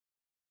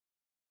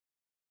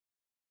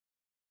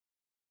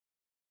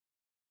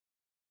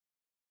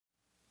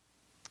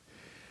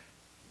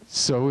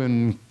So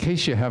in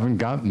case you haven't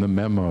gotten the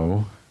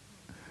memo,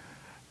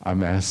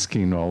 I'm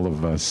asking all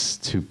of us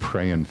to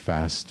pray and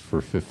fast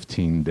for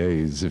 15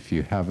 days. If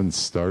you haven't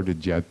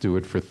started yet, do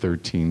it for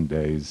 13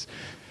 days.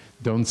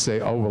 Don't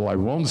say, oh, well, I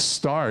won't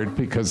start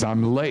because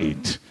I'm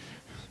late.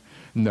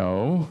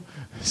 No,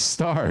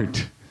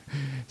 start.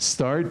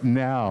 Start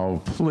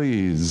now,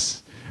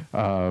 please.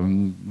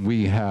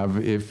 We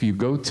have, if you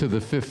go to the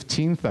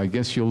 15th, I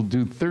guess you'll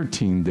do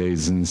 13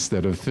 days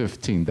instead of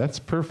 15. That's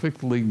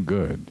perfectly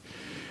good.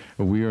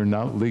 We are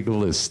not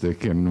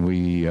legalistic, and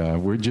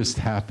we're just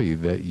happy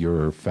that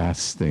you're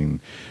fasting.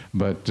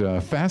 But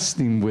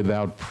fasting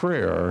without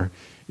prayer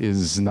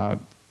is not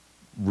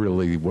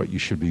really what you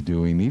should be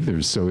doing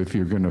either. So if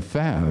you're going to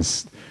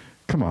fast,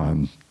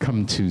 come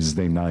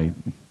Tuesday night.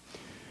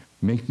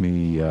 Make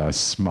me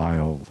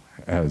smile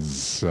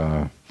as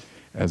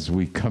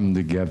we come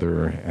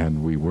together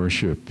and we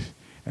worship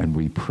and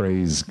we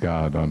praise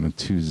God on a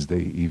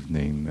Tuesday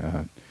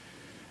evening.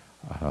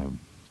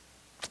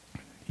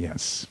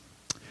 Yes.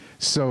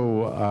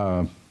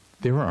 So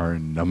there are a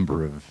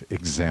number of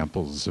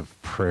examples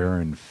of prayer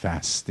and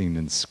fasting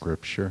in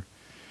Scripture.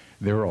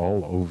 They're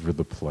all over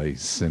the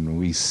place. And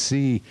we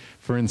see,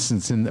 for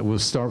instance, we'll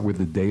start with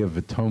the Day of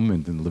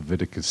Atonement in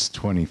Leviticus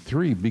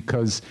 23,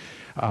 because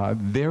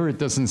there it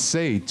doesn't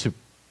say to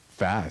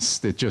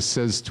fast. It just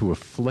says to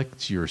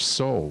afflict your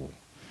soul.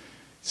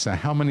 So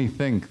how many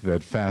think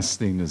that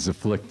fasting is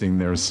afflicting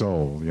their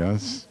soul?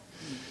 Yes?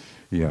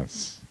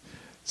 Yes.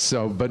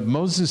 So, but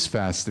Moses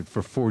fasted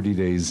for 40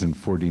 days and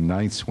 40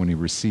 nights when he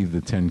received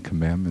the 10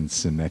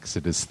 Commandments in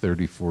Exodus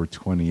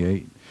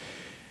 34:28.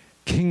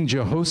 King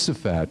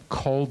Jehoshaphat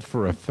called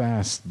for a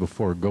fast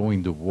before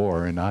going to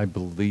war, and I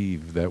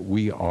believe that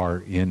we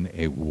are in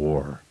a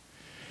war.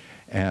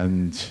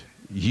 And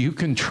you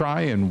can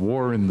try and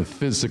war in the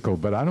physical,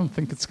 but I don't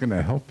think it's going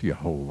to help you a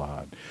whole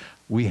lot.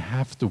 We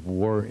have to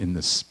war in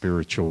the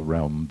spiritual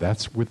realm.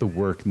 That's where the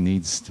work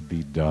needs to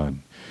be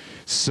done.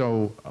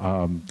 So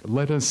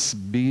let us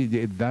be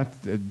that.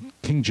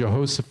 King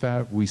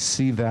Jehoshaphat, we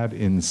see that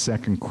in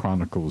 2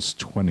 Chronicles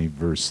 20,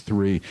 verse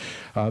 3.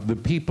 The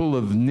people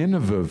of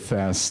Nineveh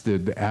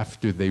fasted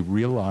after they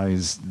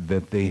realized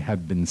that they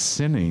had been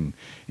sinning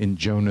in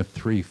Jonah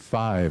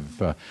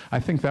 3:5. I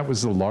think that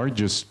was the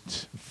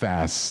largest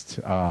fast,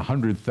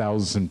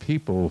 100,000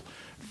 people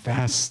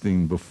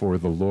fasting before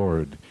the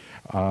Lord.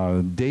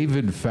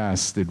 David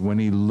fasted when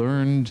he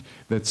learned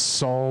that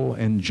Saul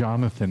and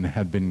Jonathan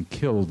had been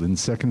killed in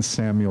 2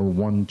 Samuel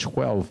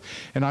 1:12.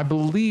 And I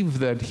believe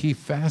that he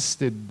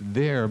fasted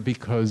there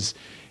because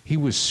he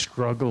was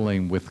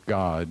struggling with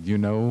God, you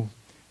know.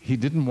 He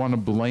didn't want to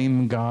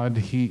blame God.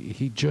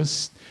 He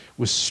just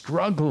was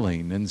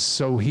struggling. And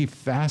so he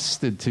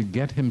fasted to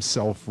get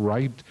himself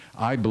right,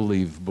 I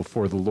believe,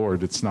 before the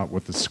Lord. It's not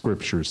what the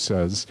Scripture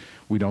says.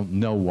 We don't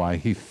know why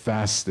he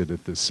fasted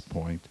at this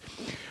point.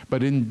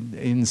 But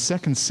in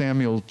 2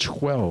 Samuel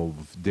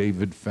 12,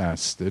 David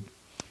fasted.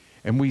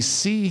 And we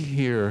see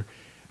here,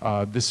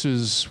 this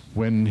is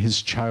when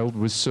his child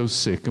was so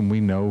sick, and we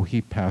know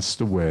he passed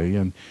away.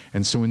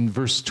 And so in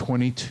verse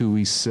 22,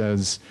 he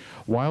says,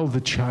 while the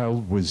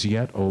child was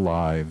yet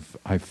alive,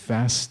 I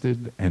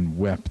fasted and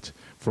wept,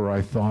 for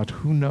I thought,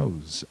 who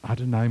knows,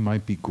 Adonai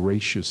might be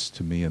gracious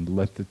to me and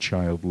let the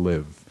child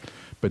live.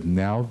 But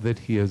now that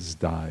he has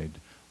died,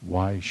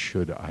 why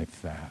should I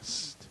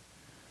fast?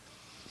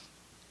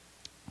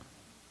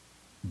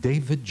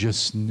 David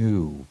just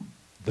knew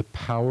the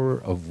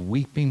power of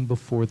weeping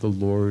before the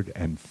Lord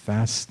and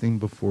fasting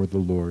before the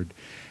Lord.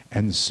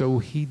 And so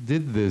he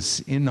did this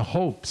in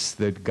hopes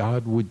that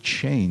God would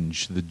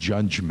change the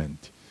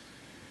judgment.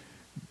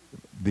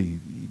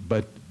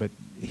 But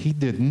he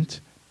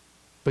didn't.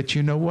 But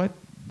you know what?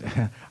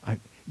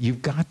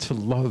 You've got to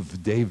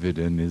love David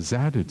and his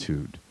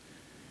attitude.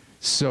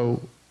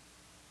 So,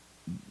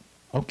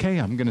 okay,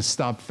 I'm going to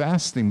stop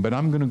fasting, but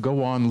I'm going to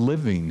go on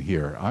living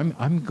here.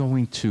 I'm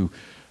going to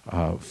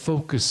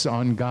focus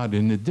on God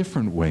in a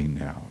different way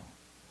now.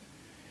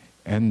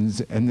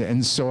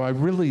 And so I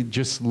really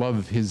just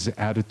love his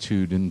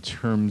attitude in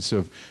terms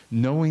of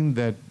knowing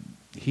that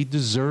he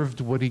deserved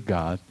what he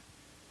got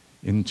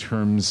in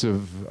terms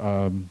of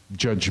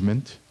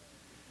judgment,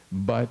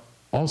 but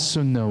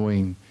also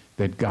knowing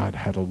that God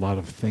had a lot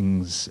of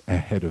things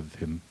ahead of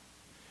him.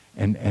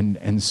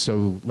 And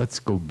so let's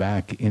go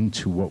back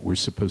into what we're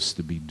supposed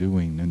to be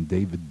doing, and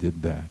David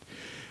did that.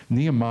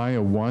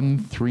 Nehemiah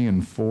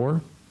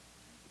 1:3-4.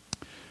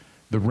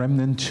 The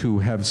remnant who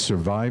have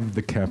survived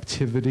the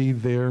captivity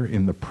there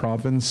in the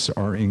province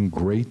are in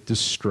great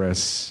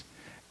distress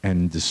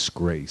and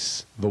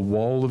disgrace. The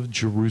wall of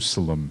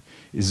Jerusalem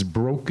is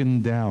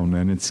broken down,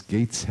 and its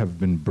gates have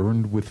been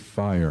burned with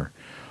fire.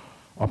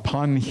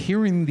 Upon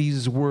hearing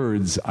these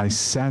words, I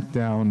sat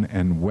down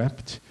and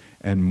wept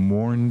and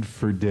mourned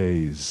for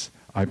days.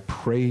 I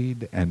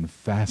prayed and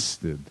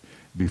fasted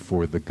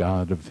before the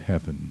God of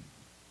heaven.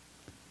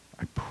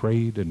 I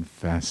prayed and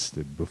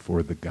fasted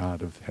before the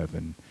God of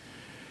heaven.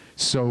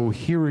 So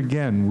here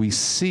again, we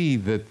see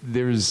that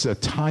there's a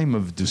time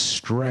of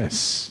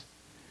distress.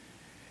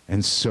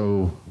 And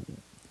so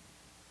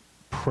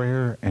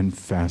prayer and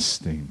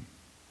fasting.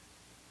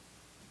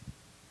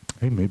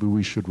 Hey, maybe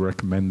we should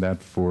recommend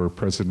that for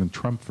President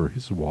Trump for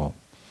his wall.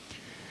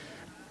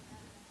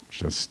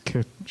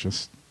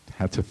 Just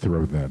had to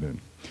throw that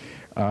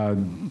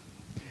in.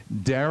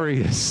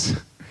 Darius,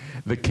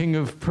 the king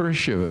of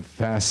Persia,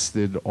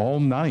 fasted all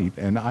night,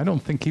 and I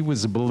don't think he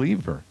was a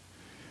believer,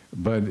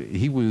 but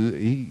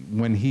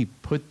when he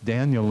put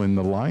Daniel in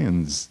the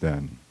lion's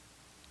den.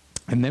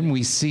 And then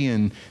we see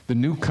in the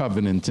New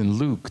Covenant in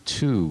Luke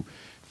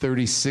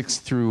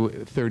 2:36 through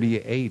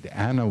 38,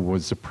 Anna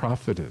was a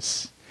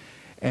prophetess.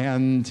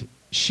 And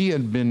she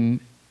had been,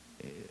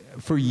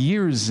 for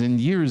years and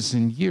years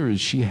and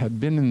years, she had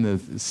been in the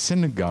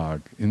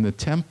synagogue, in the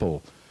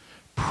temple,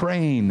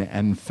 praying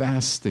and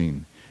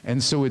fasting.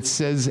 And so it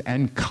says,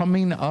 and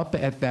coming up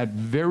at that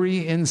very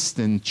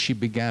instant, she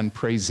began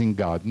praising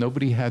God.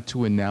 Nobody had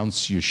to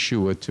announce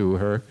Yeshua to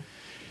her.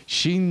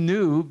 She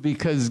knew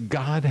because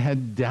God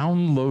had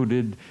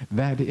downloaded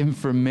that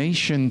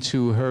information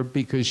to her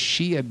because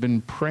she had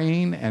been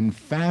praying and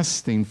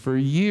fasting for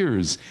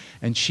years.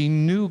 And she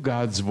knew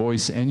God's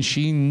voice, and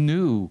she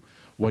knew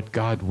what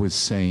God was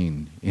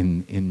saying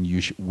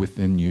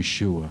within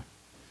Yeshua.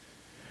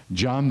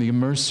 John the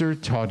Immerser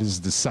taught his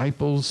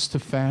disciples to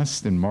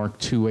fast in Mark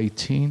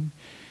 2:18.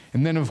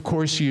 And then, of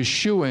course,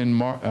 Yeshua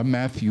in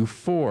Matthew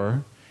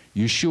 4,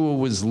 Yeshua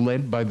was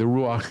led by the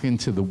Ruach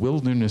into the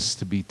wilderness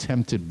to be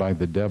tempted by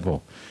the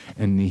devil.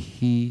 And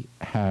he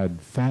had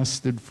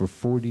fasted for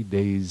 40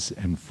 days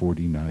and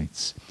 40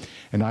 nights.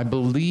 And I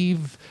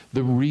believe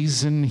the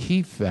reason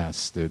he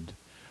fasted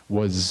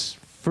was,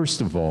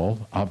 first of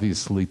all,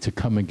 obviously, to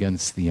come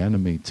against the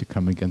enemy, to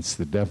come against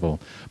the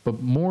devil.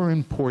 But more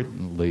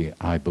importantly,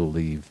 I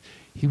believe,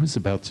 he was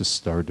about to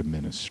start a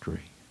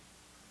ministry.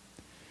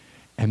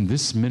 And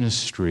this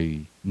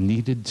ministry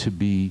needed to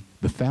be,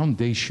 the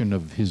foundation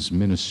of his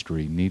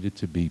ministry needed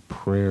to be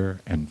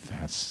prayer and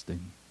fasting.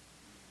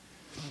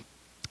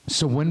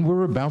 So when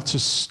we're about to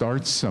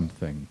start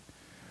something,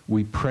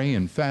 we pray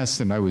and fast.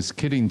 And I was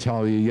kidding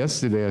Talia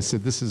yesterday. I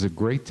said, this is a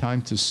great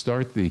time to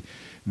start the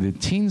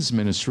teens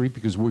ministry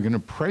because we're going to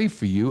pray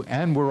for you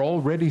and we're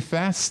already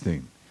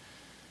fasting.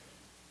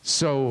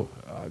 So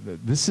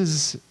this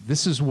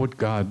is what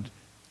God,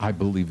 I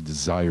believe,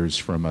 desires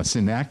from us.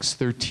 In Acts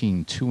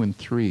 13:2 and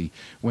 3,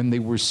 when they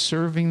were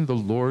serving the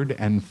Lord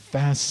and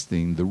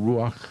fasting, the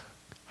Ruach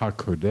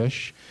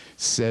HaKodesh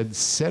said,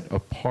 set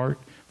apart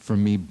for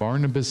me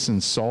Barnabas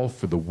and Saul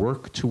for the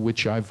work to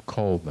which I've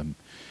called them.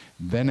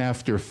 Then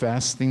after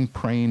fasting,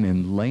 praying,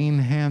 and laying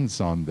hands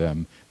on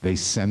them, they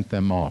sent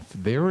them off.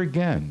 There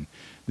again,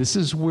 this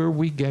is where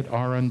we get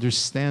our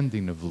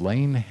understanding of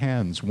laying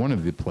hands, one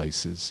of the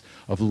places,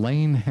 of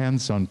laying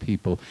hands on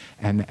people.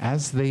 And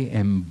as they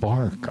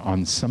embark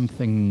on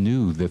something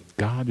new that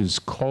God has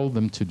called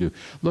them to do.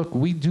 Look,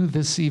 we do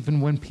this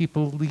even when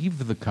people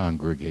leave the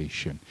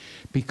congregation,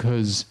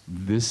 because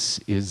this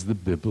is the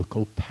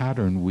biblical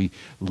pattern. We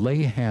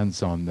lay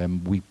hands on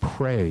them, we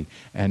pray,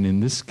 and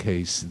in this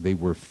case, they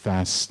were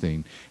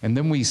fasting. And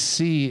then we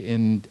see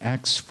in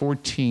Acts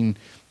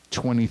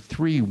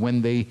 14:23,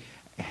 when they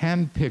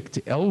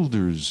handpicked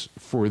elders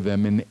for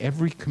them in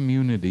every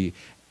community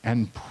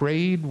and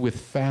prayed with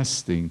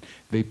fasting,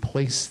 they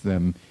placed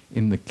them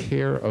in the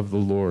care of the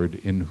Lord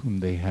in whom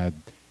they had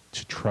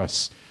to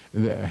trust,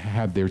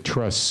 had their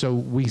trust. So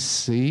we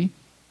see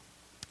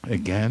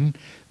again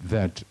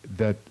that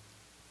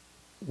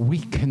we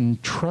can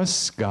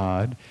trust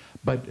God,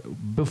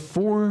 but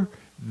before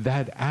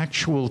that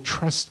actual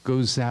trust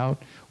goes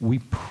out, we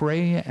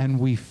pray and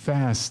we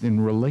fast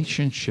in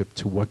relationship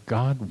to what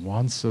God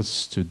wants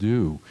us to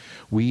do.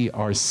 We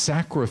are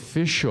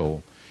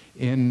sacrificial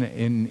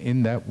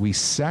in that we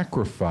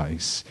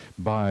sacrifice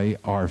by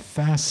our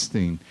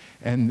fasting.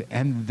 And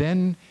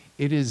then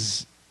it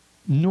is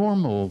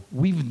normal.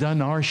 We've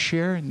done our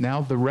share.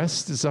 Now the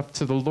rest is up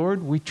to the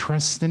Lord. We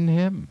trust in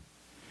him.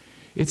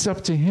 It's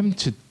up to him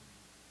to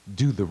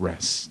do the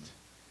rest.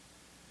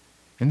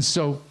 And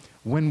so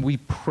when we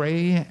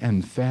pray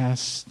and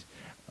fast,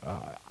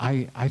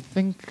 I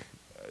think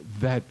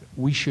that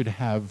we should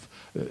have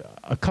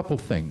a couple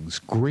things.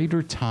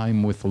 Greater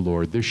time with the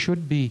Lord. There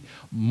should be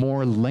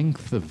more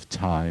length of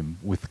time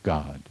with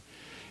God.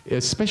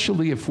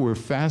 Especially if we're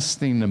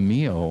fasting a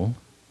meal,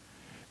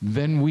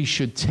 then we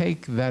should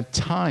take that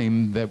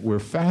time that we're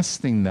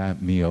fasting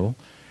that meal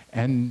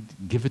and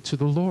give it to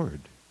the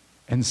Lord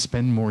and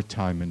spend more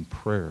time in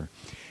prayer.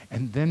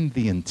 And then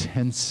the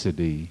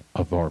intensity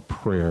of our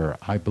prayer,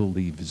 I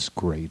believe, is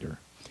greater.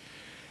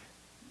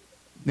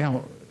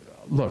 Now,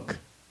 look,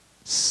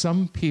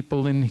 some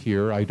people in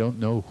here, I don't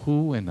know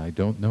who and I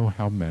don't know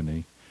how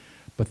many,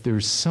 but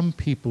there's some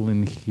people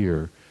in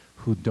here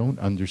who don't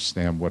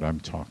understand what I'm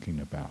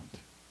talking about.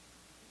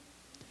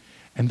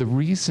 And the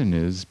reason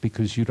is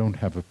because you don't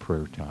have a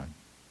prayer time.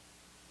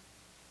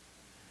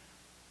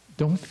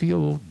 Don't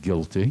feel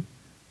guilty.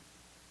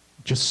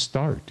 Just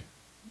start.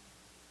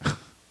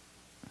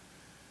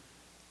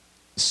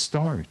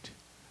 Start.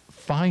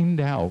 Find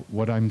out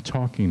what I'm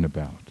talking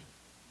about.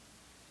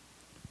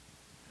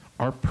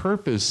 our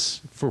purpose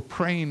for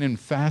praying and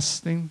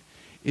fasting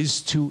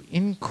is to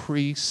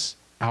increase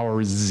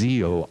our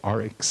zeal,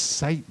 our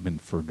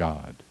excitement for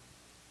God.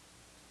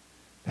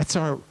 That's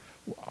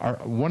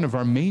one of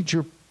our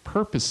major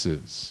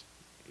purposes,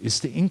 is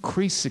to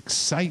increase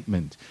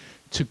excitement,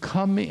 to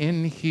come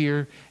in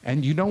here,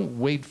 and you don't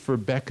wait for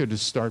Becca to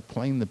start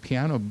playing the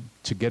piano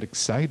to get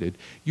excited.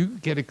 You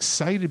get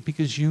excited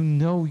because you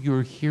know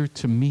you're here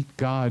to meet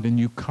God, and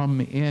you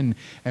come in,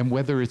 and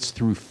whether it's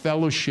through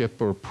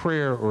fellowship or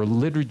prayer or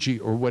liturgy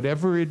or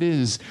whatever it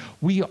is,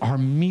 we are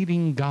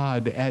meeting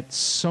God at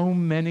so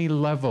many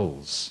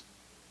levels.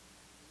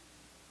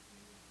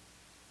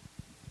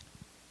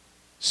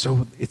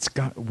 So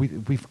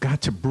we've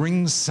got to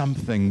bring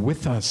something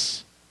with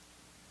us.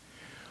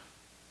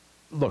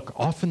 Look,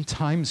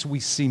 oftentimes we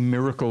see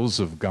miracles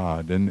of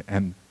God,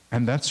 and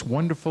that's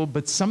wonderful,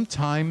 but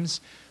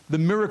sometimes the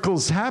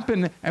miracles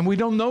happen and we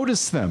don't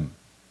notice them.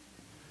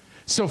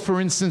 So,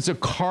 for instance, a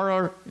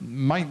car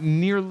might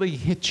nearly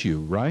hit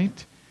you,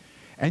 right?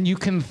 And you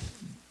can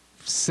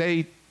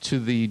say to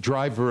the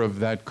driver of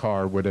that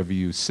car, whatever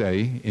you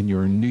say in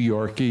your New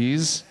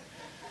Yorkese,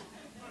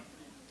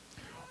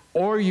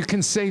 or you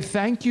can say,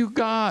 "Thank you,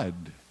 God,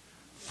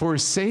 for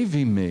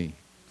saving me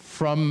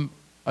from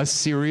a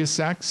serious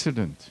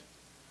accident."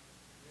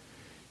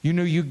 You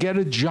know, you get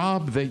a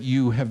job that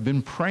you have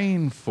been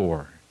praying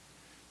for.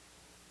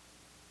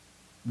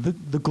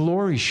 The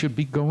glory should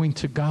be going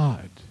to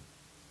God.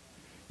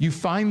 You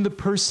find the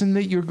person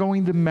that you're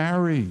going to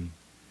marry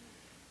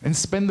and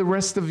spend the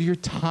rest of your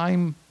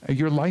time,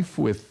 your life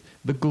with.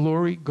 The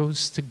glory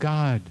goes to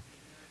God.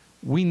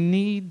 We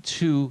need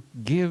to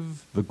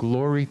give the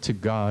glory to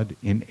God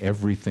in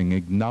everything,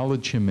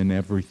 acknowledge Him in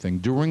everything.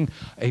 During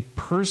a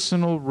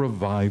personal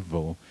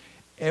revival,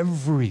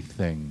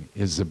 everything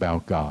is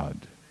about God.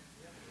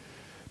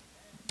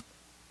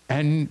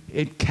 And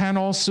it can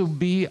also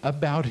be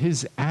about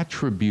His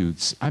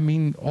attributes. I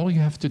mean, all you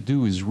have to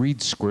do is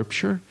read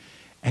Scripture,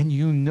 and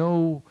you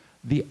know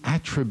the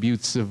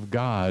attributes of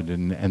God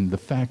and the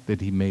fact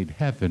that He made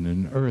heaven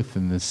and earth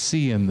and the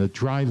sea and the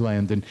dry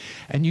land.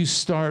 And you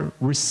start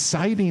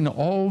reciting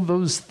all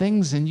those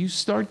things, and you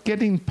start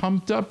getting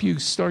pumped up. You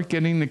start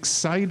getting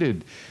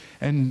excited.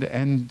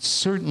 And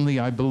certainly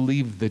I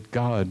believe that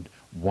God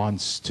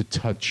wants to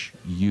touch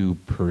you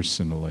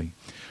personally.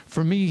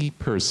 For me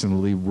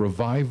personally,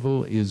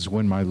 revival is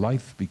when my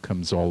life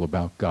becomes all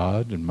about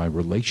God and my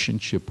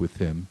relationship with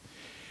Him.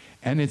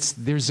 And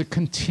there's a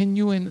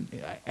continuing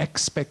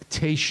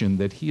expectation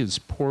that He is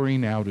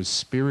pouring out His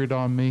Spirit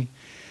on me,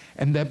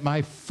 and that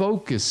my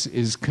focus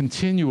is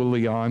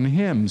continually on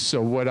Him.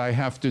 So what I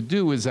have to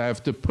do is I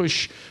have to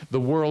push the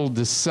world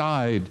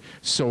aside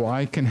so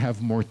I can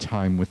have more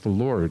time with the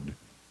Lord,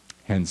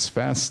 hence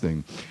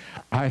fasting.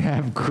 I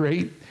have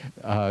great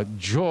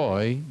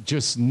joy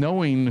just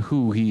knowing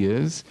who He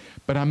is,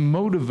 but I'm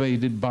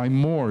motivated by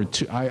more.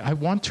 I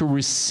want to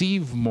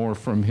receive more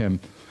from Him.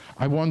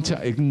 I want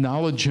to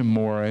acknowledge Him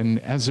more, and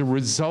as a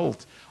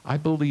result, I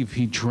believe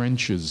He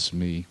drenches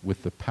me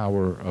with the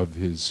power of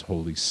His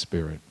Holy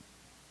Spirit.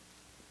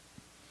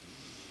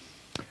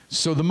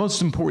 So the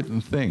most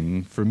important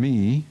thing for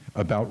me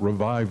about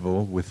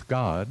revival with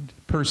God,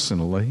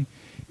 personally,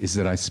 is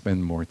that I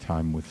spend more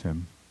time with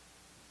Him.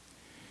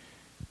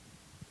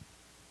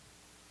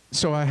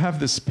 So I have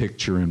this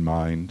picture in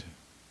mind.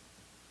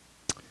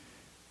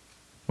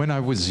 When I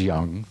was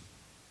young,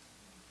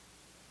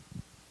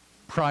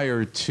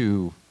 prior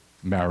to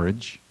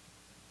marriage,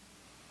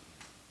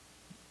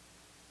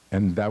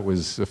 and that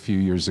was a few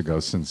years ago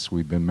since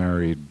we've been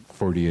married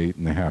 48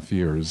 and a half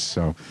years.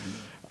 So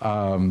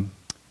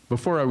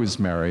before I was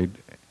married,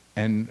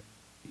 and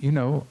you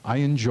know, I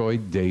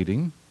enjoyed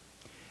dating.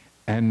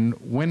 And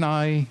when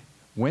I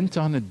went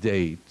on a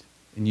date,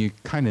 and you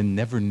kind of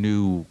never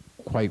knew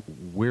quite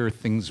where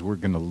things were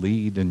going to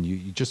lead, and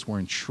you just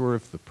weren't sure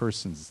if the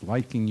person's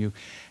liking you,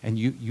 and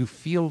you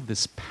feel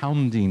this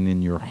pounding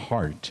in your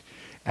heart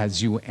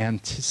as you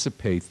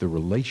anticipate the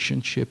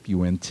relationship,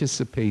 you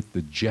anticipate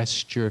the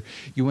gesture,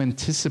 you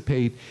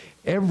anticipate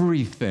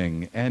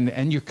everything,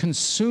 and you're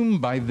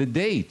consumed by the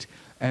date.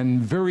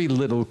 And very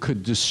little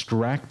could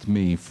distract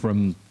me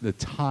from the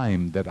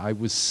time that I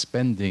was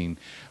spending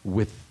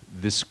with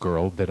this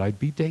girl that I'd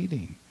be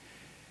dating.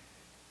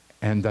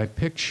 And I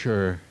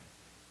picture,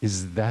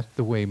 is that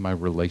the way my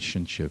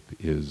relationship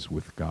is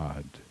with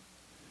God?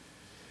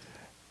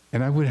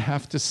 And I would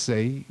have to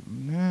say,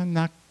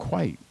 not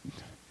quite.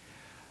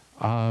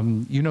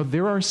 You know,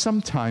 there are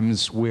some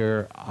times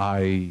where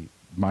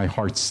my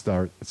heart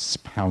starts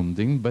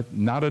pounding, but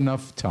not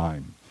enough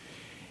time.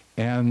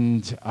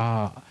 And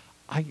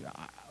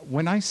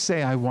when I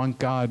say I want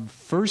God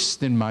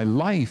first in my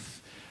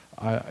life,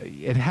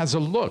 it has a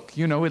look.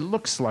 You know, it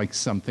looks like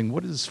something.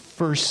 What does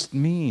first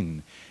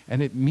mean?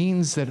 And it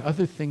means that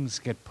other things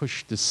get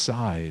pushed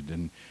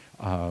aside.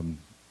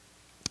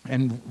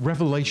 And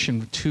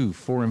Revelation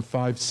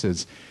 2:4-5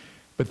 says,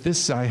 "But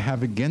this I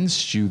have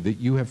against you, that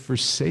you have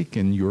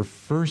forsaken your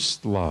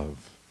first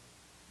love.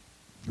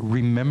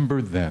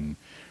 Remember then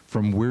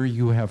from where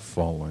you have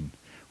fallen.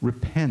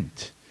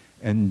 Repent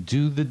and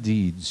do the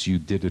deeds you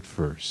did at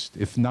first.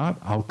 If not,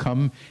 I'll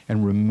come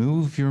and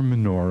remove your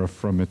menorah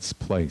from its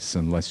place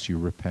unless you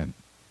repent.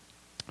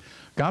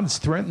 God's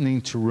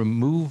threatening to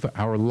remove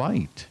our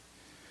light.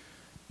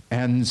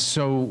 And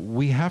so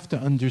we have to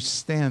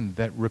understand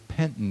that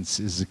repentance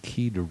is a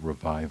key to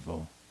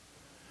revival.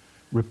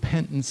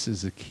 Repentance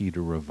is a key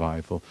to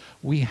revival.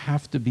 We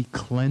have to be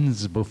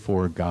cleansed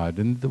before God.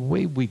 And the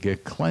way we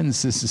get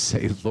cleansed is to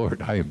say,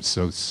 Lord, I am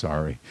so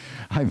sorry.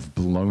 I've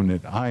blown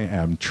it. I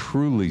am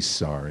truly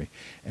sorry.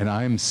 And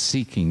I am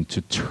seeking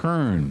to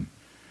turn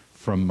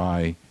from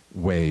my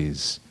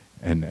ways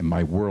and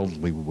my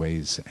worldly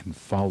ways and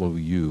follow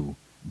you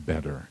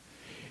better.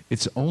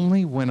 It's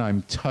only when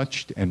I'm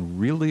touched and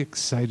really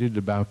excited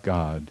about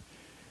God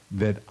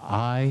that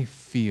I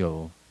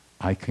feel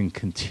I can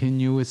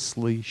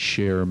continuously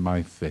share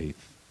my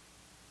faith.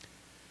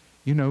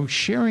 You know,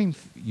 sharing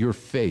your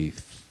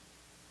faith,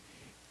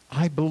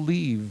 I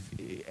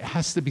believe,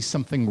 has to be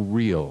something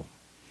real.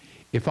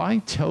 If I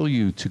tell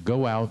you to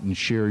go out and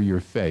share your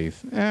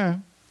faith,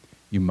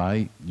 you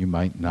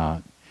might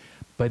not.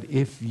 But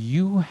if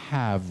you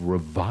have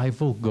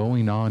revival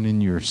going on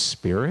in your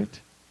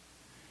spirit,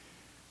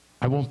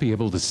 I won't be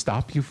able to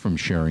stop you from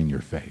sharing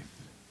your faith.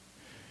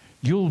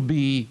 You'll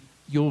be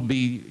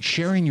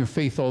sharing your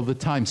faith all the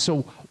time.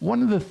 So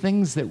one of the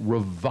things that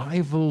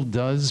revival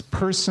does,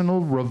 personal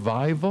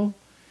revival,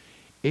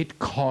 it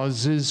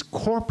causes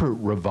corporate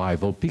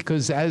revival,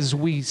 because as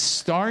we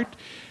start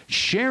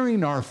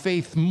sharing our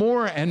faith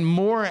more and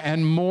more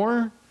and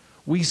more,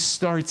 we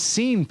start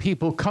seeing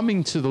people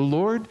coming to the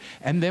Lord,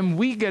 and then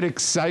we get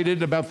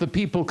excited about the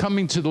people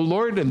coming to the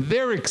Lord, and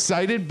they're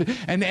excited,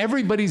 and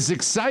everybody's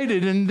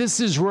excited, and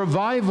this is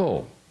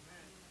revival.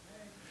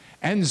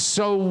 And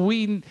so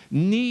we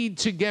need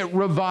to get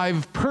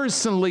revived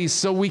personally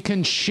so we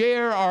can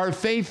share our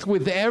faith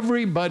with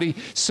everybody,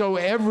 so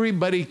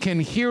everybody can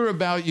hear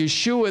about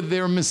Yeshua,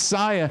 their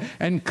Messiah,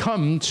 and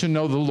come to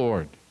know the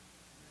Lord.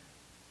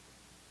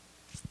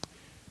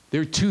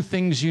 There are two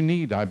things you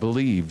need, I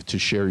believe, to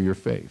share your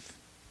faith.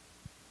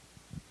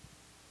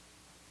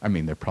 I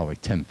mean, there are probably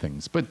 10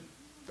 things, but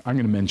I'm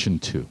going to mention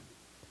two.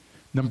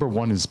 Number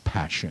one is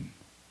passion.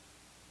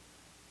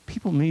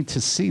 People need to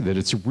see that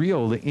it's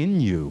real in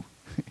you.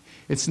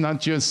 It's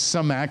not just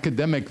some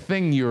academic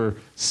thing you're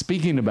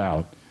speaking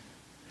about.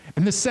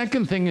 And the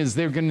second thing is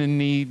you're going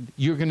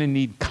to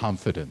need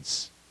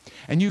confidence.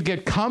 And you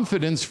get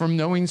confidence from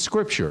knowing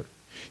Scripture.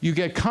 You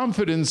get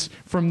confidence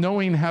from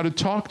knowing how to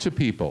talk to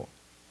people.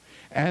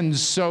 And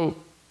so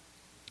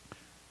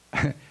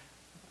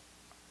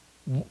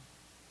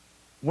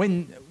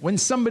when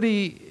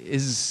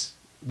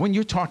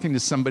you're talking to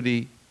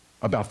somebody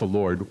about the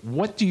Lord,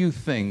 what do you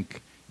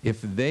think,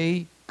 if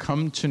they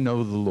come to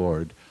know the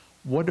Lord,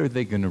 what are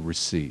they going to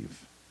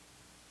receive?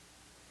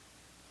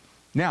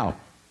 Now,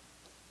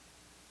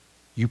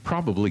 you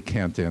probably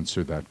can't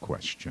answer that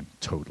question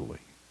totally.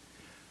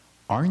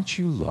 Aren't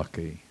you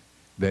lucky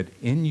that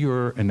in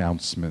your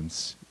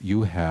announcements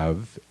you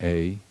have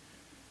an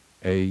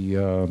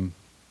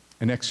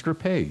extra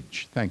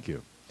page? Thank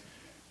you.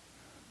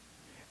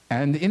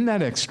 And in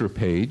that extra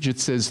page, it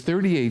says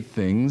 38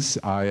 things,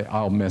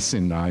 I'll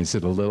messianize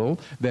it a little,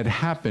 that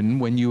happen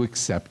when you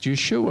accept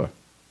Yeshua.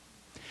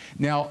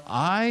 Now,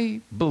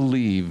 I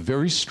believe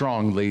very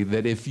strongly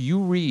that if you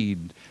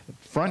read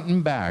front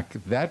and back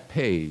that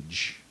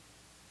page,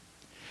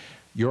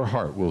 your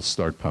heart will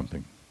start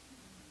pumping.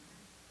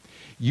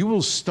 You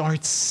will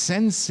start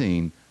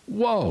sensing,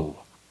 whoa,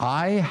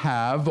 I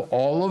have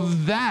all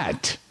of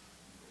that.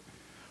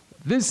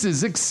 This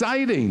is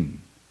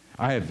exciting.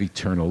 I have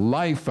eternal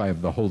life. I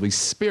have the Holy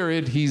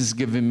Spirit. He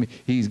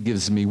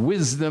gives me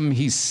wisdom.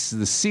 He's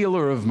the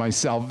sealer of my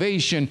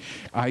salvation.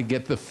 I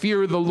get the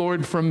fear of the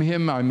Lord from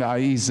him.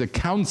 He's a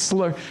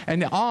counselor,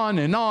 and on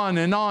and on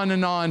and on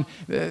and on.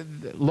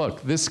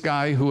 Look, this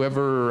guy,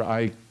 whoever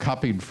I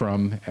copied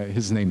from,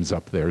 his name's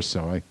up there,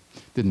 so I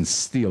didn't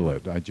steal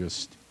it. I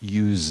just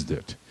used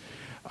it.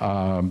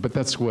 But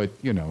that's what,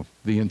 the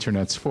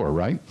internet's for,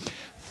 right?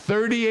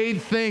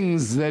 38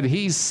 things that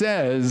he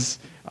says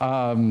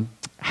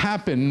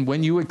happen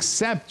when you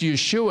accept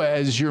Yeshua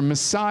as your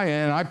Messiah,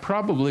 and I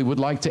probably would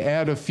like to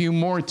add a few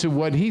more to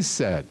what he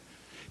said.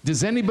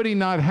 Does anybody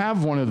not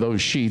have one of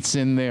those sheets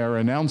in their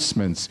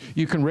announcements?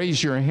 You can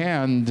raise your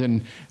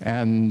hand,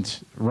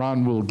 and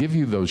Ron will give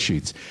you those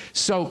sheets.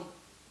 So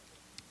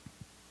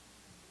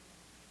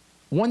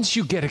once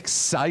you get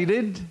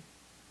excited,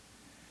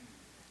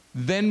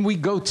 then we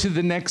go to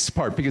the next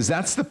part, because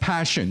that's the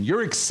passion.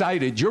 You're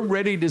excited. You're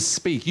ready to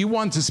speak. You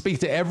want to speak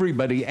to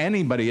everybody,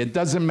 anybody. It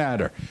doesn't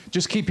matter.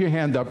 Just keep your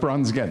hand up.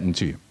 Ron's getting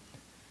to you.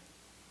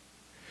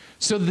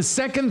 So the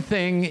second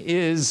thing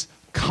is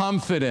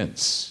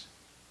confidence.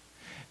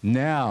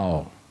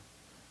 Now,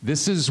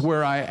 this is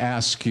where I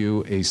ask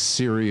you a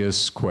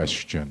serious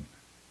question.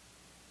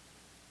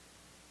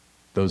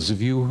 Those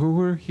of you who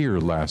were here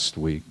last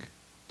week,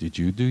 did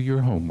you do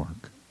your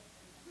homework?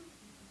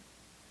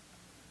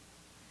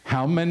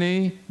 How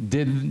many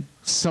did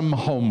some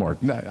homework?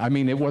 I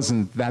mean, it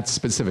wasn't that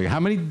specific. How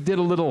many did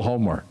a little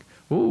homework?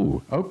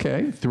 Ooh,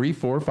 okay. 3,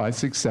 4, 5,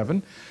 6,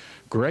 7.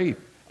 Great.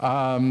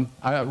 Ron,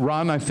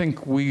 I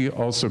think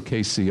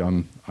Casey,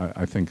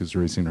 I think, is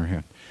raising her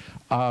hand.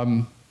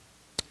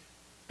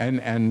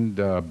 And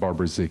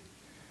Barbara Z.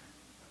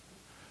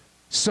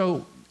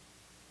 So,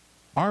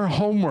 our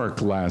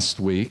homework last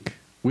week,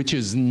 which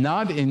is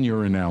not in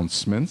your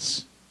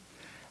announcements,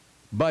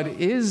 but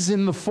is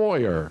in the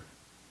foyer,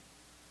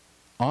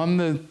 on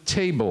the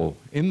table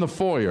in the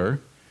foyer,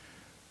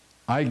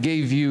 I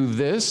gave you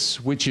this,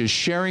 which is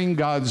sharing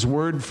God's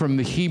Word from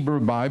the Hebrew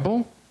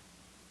Bible.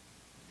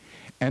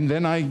 And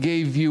then I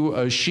gave you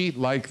a sheet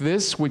like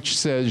this, which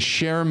says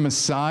Share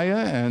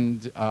Messiah,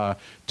 and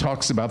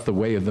talks about the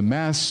way of the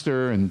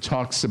Master, and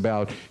talks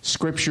about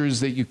scriptures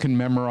that you can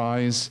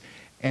memorize.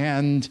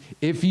 And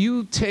if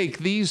you take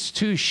these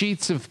 2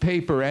 sheets of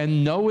paper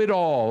and know it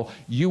all,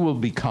 you will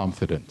be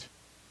confident.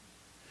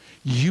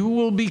 You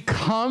will be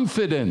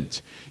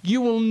confident.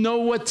 You will know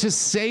what to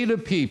say to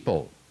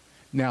people.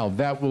 Now,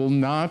 that will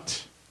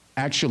not,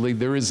 actually,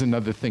 there is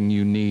another thing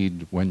you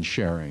need when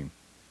sharing.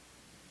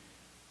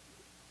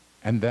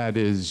 And that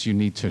is, you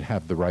need to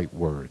have the right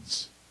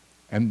words.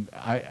 And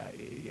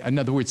in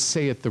other words,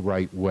 say it the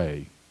right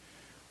way.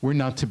 We're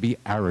not to be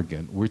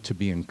arrogant. We're to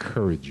be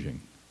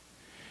encouraging.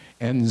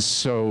 And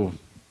so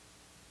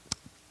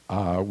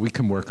we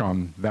can work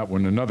on that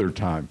one another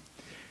time.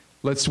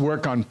 Let's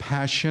work on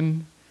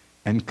passion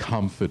and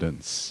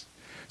confidence.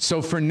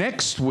 So for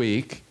next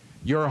week,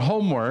 your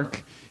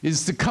homework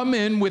is to come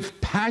in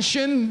with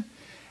passion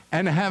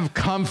and have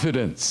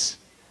confidence.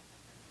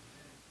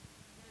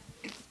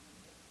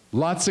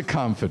 Lots of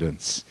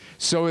confidence.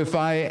 So if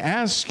I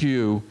ask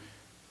you,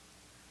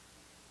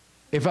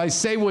 if I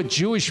say what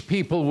Jewish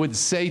people would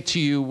say to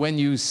you when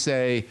you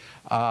say,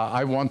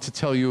 I want to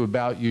tell you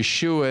about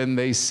Yeshua, and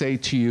they say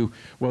to you,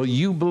 well,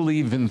 you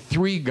believe in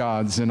 3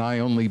 gods and I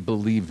only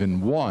believe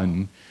in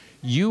 1,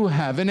 you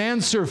have an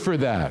answer for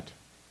that.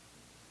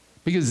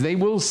 Because they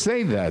will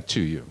say that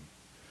to you.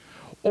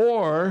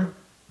 Or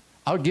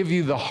I'll give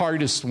you the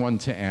hardest one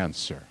to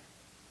answer.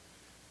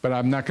 But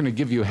I'm not going to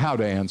give you how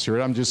to answer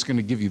it. I'm just going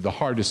to give you the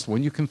hardest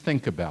one. You can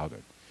think about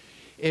it.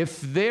 If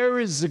there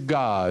is a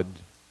God,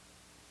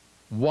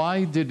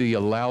 why did he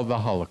allow the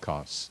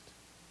Holocaust?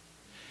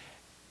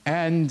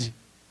 And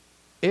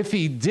if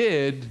he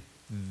did,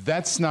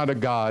 that's not a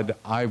God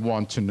I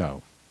want to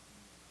know.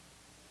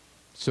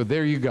 So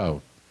there you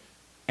go.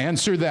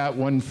 Answer that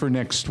one for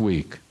next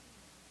week.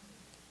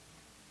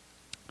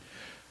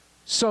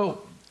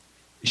 So,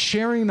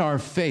 sharing our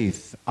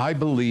faith, I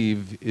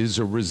believe, is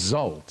a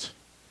result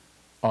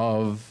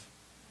of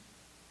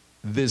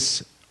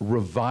this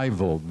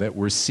revival that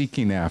we're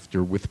seeking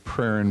after with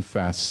prayer and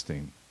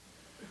fasting.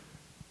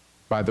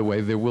 By the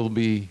way, there will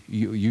be,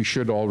 you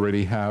should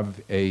already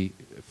have a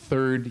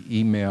 3rd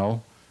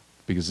email,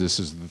 because this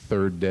is the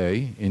 3rd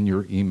day in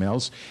your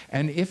emails.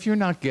 And if you're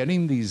not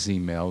getting these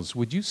emails,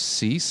 would you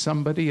see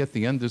somebody at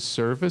the end of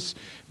service?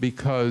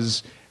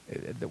 Because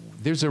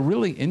there's a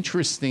really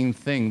interesting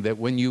thing that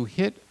when you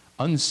hit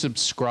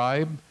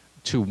unsubscribe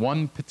to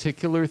one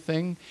particular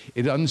thing,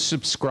 it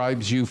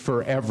unsubscribes you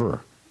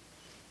forever.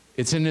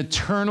 It's an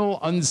eternal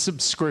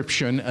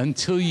unsubscription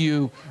until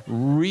you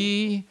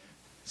resubscribe.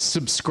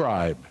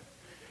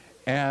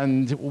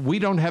 And we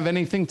don't have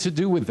anything to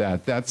do with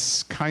that.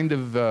 That's kind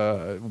of,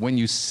 when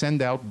you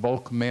send out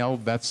bulk mail,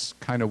 that's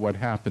kind of what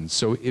happens.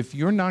 So if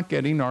you're not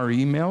getting our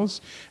emails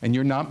and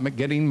you're not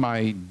getting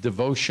my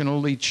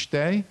devotional each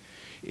day,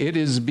 it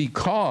is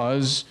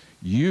because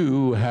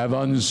you have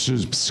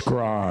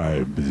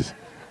unsubscribed.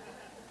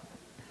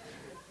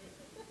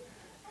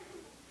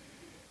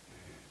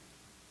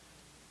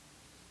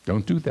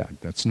 Don't do that.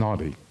 That's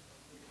naughty.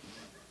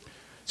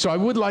 So I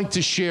would like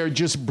to share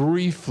just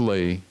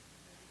briefly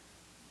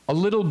a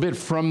little bit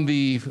from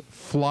the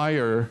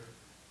flyer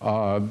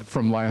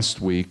from last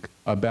week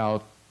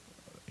about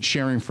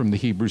sharing from the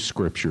Hebrew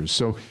Scriptures.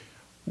 So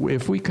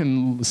if we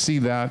can see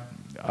that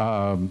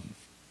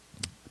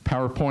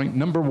PowerPoint.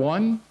 Number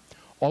 1,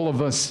 all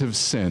of us have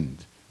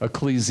sinned.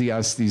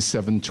 Ecclesiastes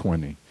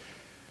 7:20.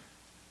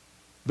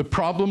 The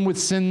problem with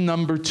sin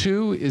number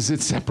 2 is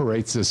it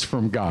separates us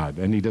from God,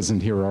 and he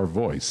doesn't hear our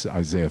voice.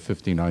 Isaiah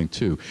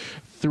 59:2.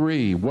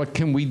 3, what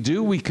can we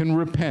do? We can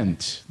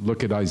repent.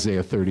 Look at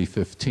Isaiah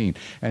 30:15.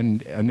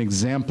 And an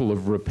example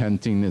of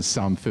repenting is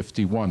Psalm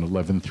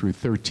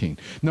 51:11-13.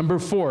 Number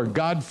 4,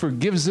 God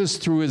forgives us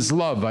through his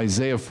love.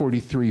 Isaiah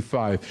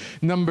 43:5.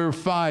 Number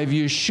 5,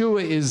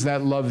 Yeshua is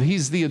that love.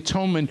 He's the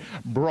atonement.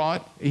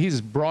 He's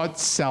brought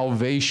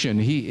salvation.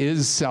 He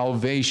is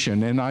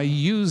salvation. And I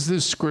use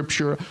this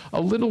scripture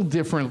a little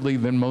differently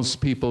than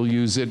most people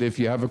use it. If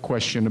you have a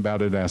question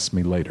about it, ask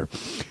me later.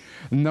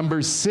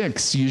 Number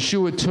 6,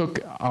 Yeshua took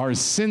our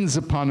sins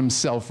upon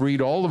himself.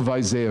 Read all of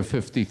Isaiah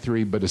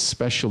 53, but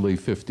especially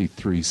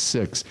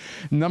 53:6.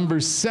 Number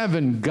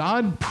 7,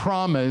 God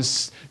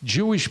promised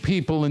Jewish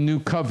people a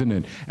new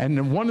covenant.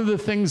 And one of the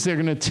things they're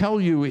going to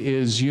tell you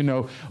is,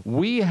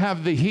 we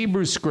have the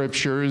Hebrew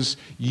Scriptures,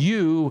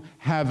 you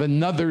have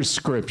another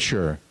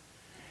scripture.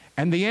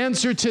 And the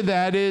answer to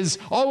that is,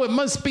 oh, it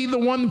must be the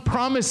one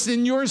promised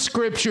in your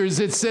scriptures.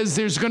 It says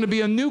there's going to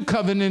be a new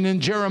covenant in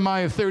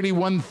Jeremiah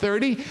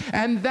 31:30,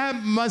 and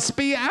that must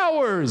be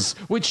ours,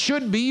 which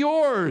should be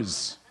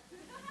yours.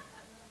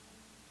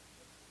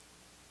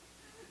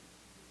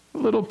 A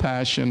little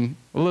passion,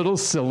 a little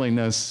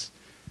silliness,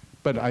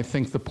 but I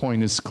think the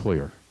point is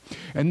clear.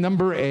 And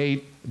number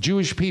 8,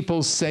 Jewish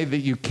people say that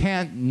you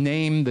can't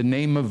name the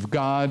name of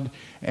God,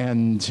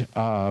 and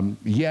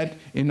yet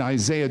in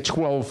Isaiah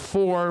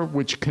 12:4,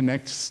 which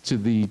connects to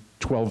the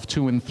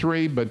 12:2 and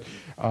 3, but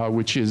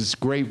which is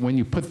great when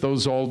you put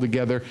those all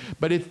together,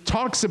 but it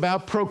talks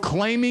about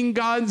proclaiming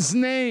God's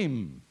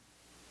name.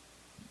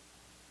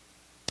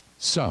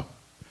 So,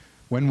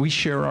 when we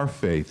share our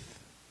faith,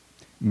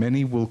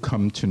 many will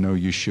come to know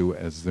Yeshua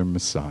as their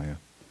Messiah.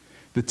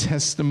 The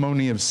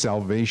testimony of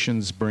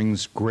salvation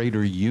brings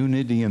greater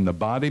unity in the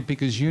body,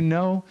 because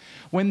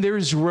when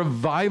there's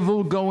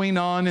revival going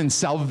on and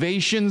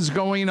salvation's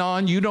going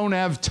on, you don't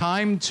have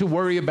time to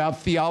worry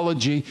about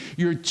theology.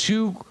 You're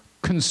too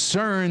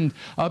concerned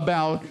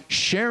about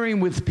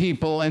sharing with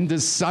people and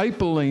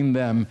discipling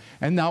them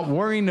and not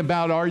worrying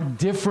about our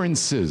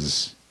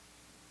differences.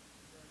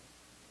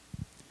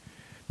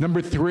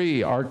 Number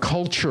 3, our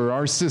culture,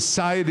 our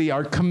society,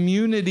 our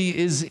community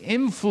is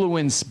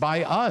influenced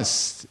by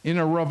us in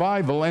a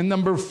revival. And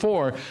number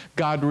 4,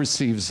 God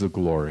receives the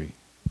glory.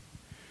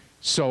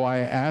 So I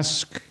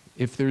ask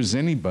if there's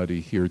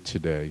anybody here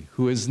today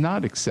who has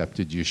not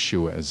accepted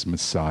Yeshua as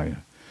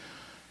Messiah,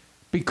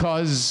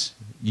 because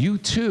you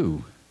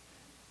too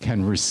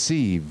can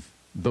receive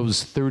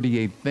those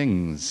 38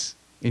 things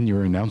in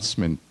your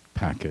announcement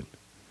packet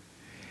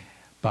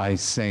by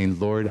saying,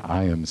 Lord,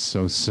 I am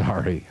so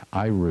sorry.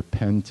 I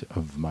repent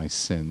of my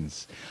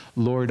sins.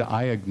 Lord,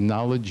 I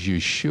acknowledge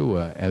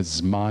Yeshua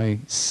as my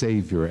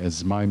Savior,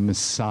 as my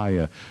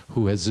Messiah,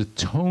 who has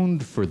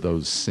atoned for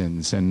those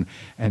sins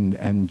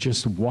and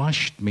just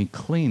washed me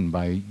clean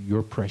by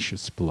your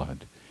precious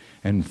blood.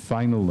 And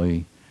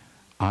finally,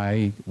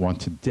 I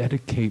want to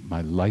dedicate my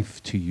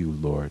life to you,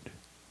 Lord.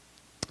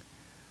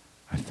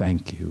 I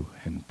thank you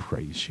and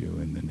praise you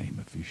in the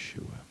name of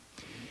Yeshua.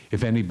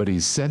 If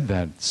anybody's said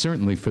that,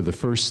 certainly for the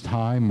first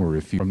time, or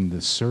if you're from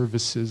the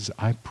services,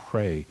 I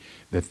pray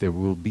that there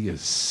will be a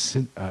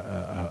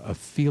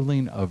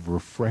feeling of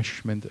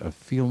refreshment, a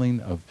feeling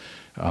of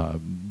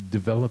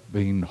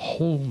developing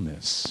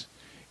wholeness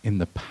in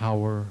the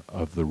power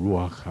of the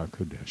Ruach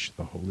HaKodesh,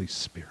 the Holy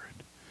Spirit.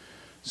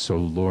 So,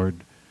 Lord,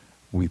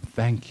 we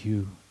thank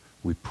you,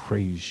 we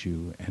praise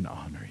you, and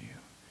honor you.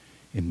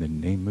 In the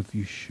name of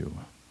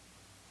Yeshua,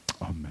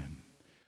 amen.